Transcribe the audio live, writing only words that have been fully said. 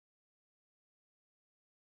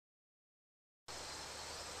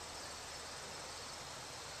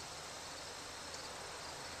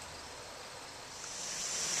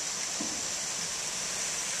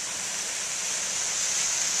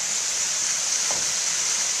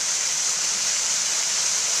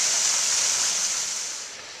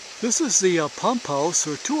This is the pump house,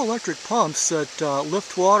 or two electric pumps that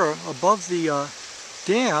lift water above the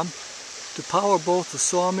dam to power both the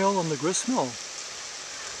sawmill and the grist mill.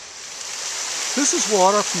 This is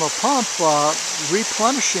water from a pump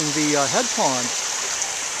replenishing the head pond.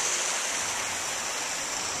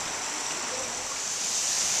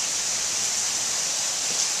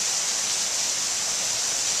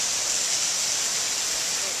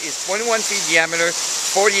 It's 21 feet diameter,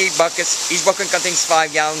 48 buckets. Each bucket contains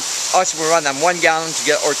 5 gallons. Us will run on 1 gallon to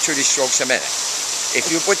get our 30 strokes a minute. If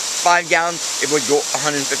you put 5 gallons, it would go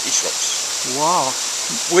 150 strokes. Wow.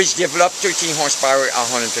 Which develop 13 horsepower at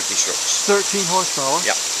 150 strokes. 13 horsepower?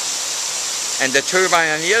 Yeah. And the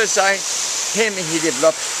turbine on the other side, he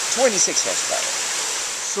developed 26 horsepower.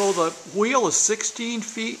 So the wheel is 16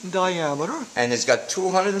 feet in diameter. And it's got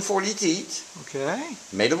 240 teeth. Okay.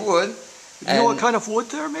 Made of wood. You know what kind of wood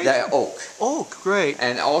they're made? They're oak. Oak, great.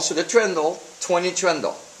 And also the trundle, 20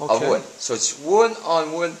 trundle of wood. So it's wood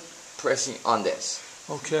on wood pressing on this.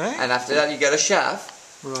 Okay. And after that you get a shaft.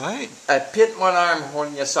 Right. A pit one arm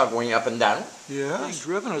holding your saw going up and down. Yeah,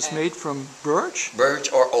 driven. It's made from birch.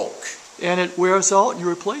 Birch or oak. And it wears out and you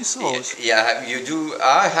replace those. Yeah, you do.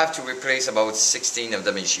 I have to replace about 16 of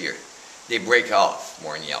them each year. They break off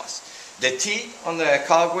more than else. The teeth on the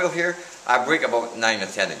cogwheel here, I break about 9 or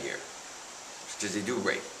 10 a year. Because they do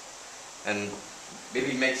break. And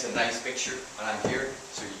maybe makes a nice picture when I'm here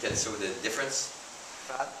so you can see the difference.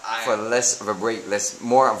 For less of a break,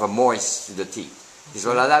 more of a moist to the teeth. Because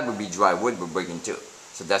all of that would be dry wood we're breaking too.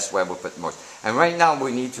 So that's why we put moist. And right now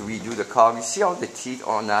we need to redo the cog. You see all the teeth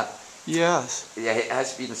on that? Yes. Yeah, it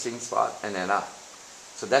has to be in the same spot and then up.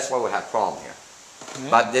 So that's why we have problem here. Yeah.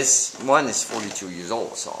 But this one is 42 years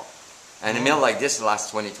old, so. And a mill like this lasts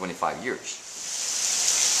 20, 25 years.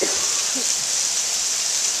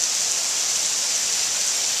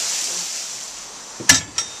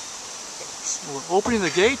 We're opening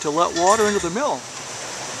the gate to let water into the mill.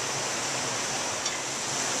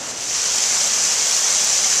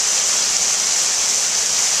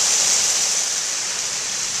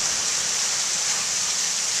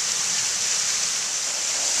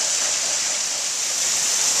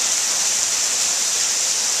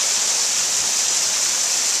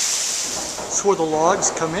 That's where the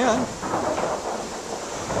logs come in.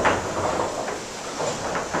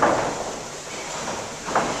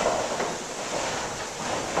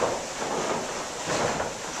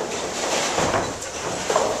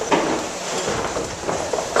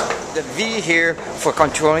 The V here for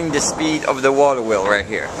controlling the speed of the water wheel right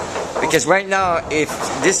here. Because right now, if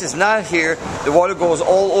this is not here, the water goes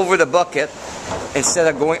all over the bucket instead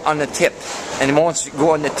of going on the tip. And it wants to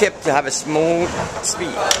go on the tip to have a smooth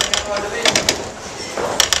speed.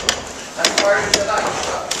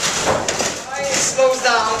 It slows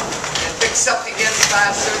down and picks up again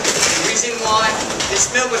faster. The reason why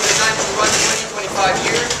this mill was designed to run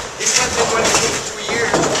 20-25 years, this one's been running 2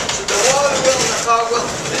 years. So the water wheel and the cog wheel,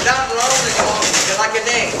 they're not round anymore, they're like an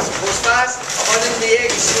egg. It goes fast, up in the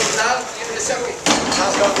egg, it slows down, give it a second.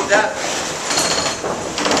 How's going with that?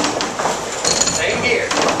 Same gear.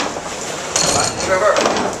 Button reverse.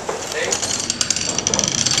 See?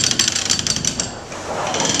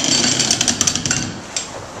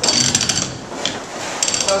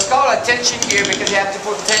 So it's called a tension gear because you have to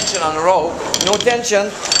put tension on the rope. No tension,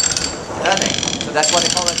 nothing. So that's why they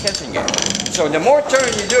call it a tension gear. So the more turn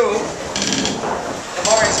you do, the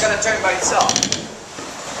more it's going to turn by itself.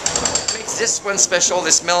 What makes this one special,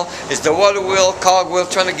 this mill, is the water wheel, cog wheel,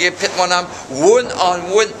 turn gear, pit one arm, wood on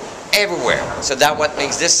wood everywhere. So that's what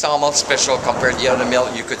makes this sawmill special compared to the other mill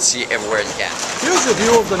you could see everywhere in Canada. Here's a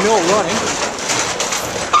view of the mill running.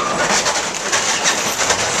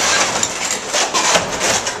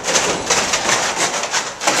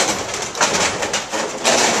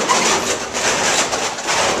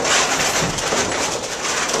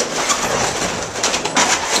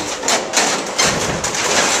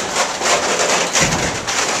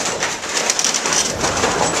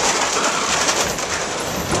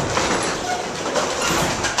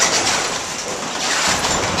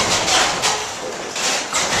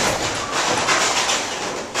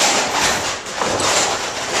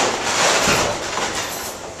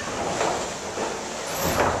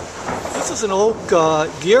 This is an oak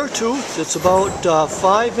gear tooth. It's about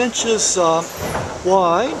 5 inches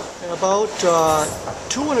wide and about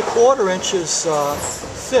 2 1/4 inches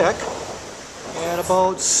thick and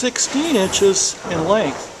about 16 inches in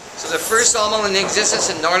length. So the first sawmill in existence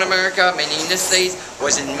in North America, many in the States,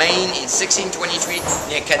 was in Maine in 1623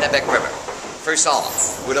 near Kennebec River. First sawmill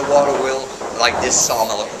with a water wheel like this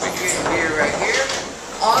sawmill over here, right here.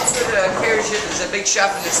 onto the carriage here, there's a big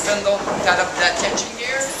shaft and a spindle tied up to that tension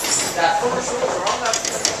gear. That first rows are on that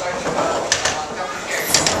spindle, so I keep on top of the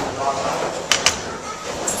carriage.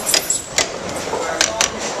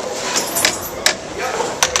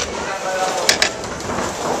 Yep.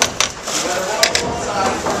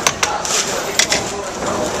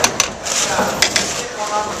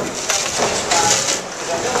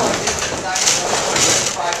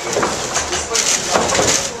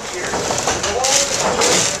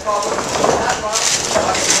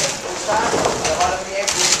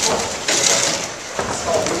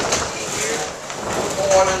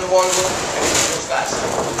 Water in the water wheel, and it goes faster.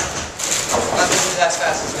 Not as fast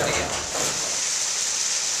as it's going to get.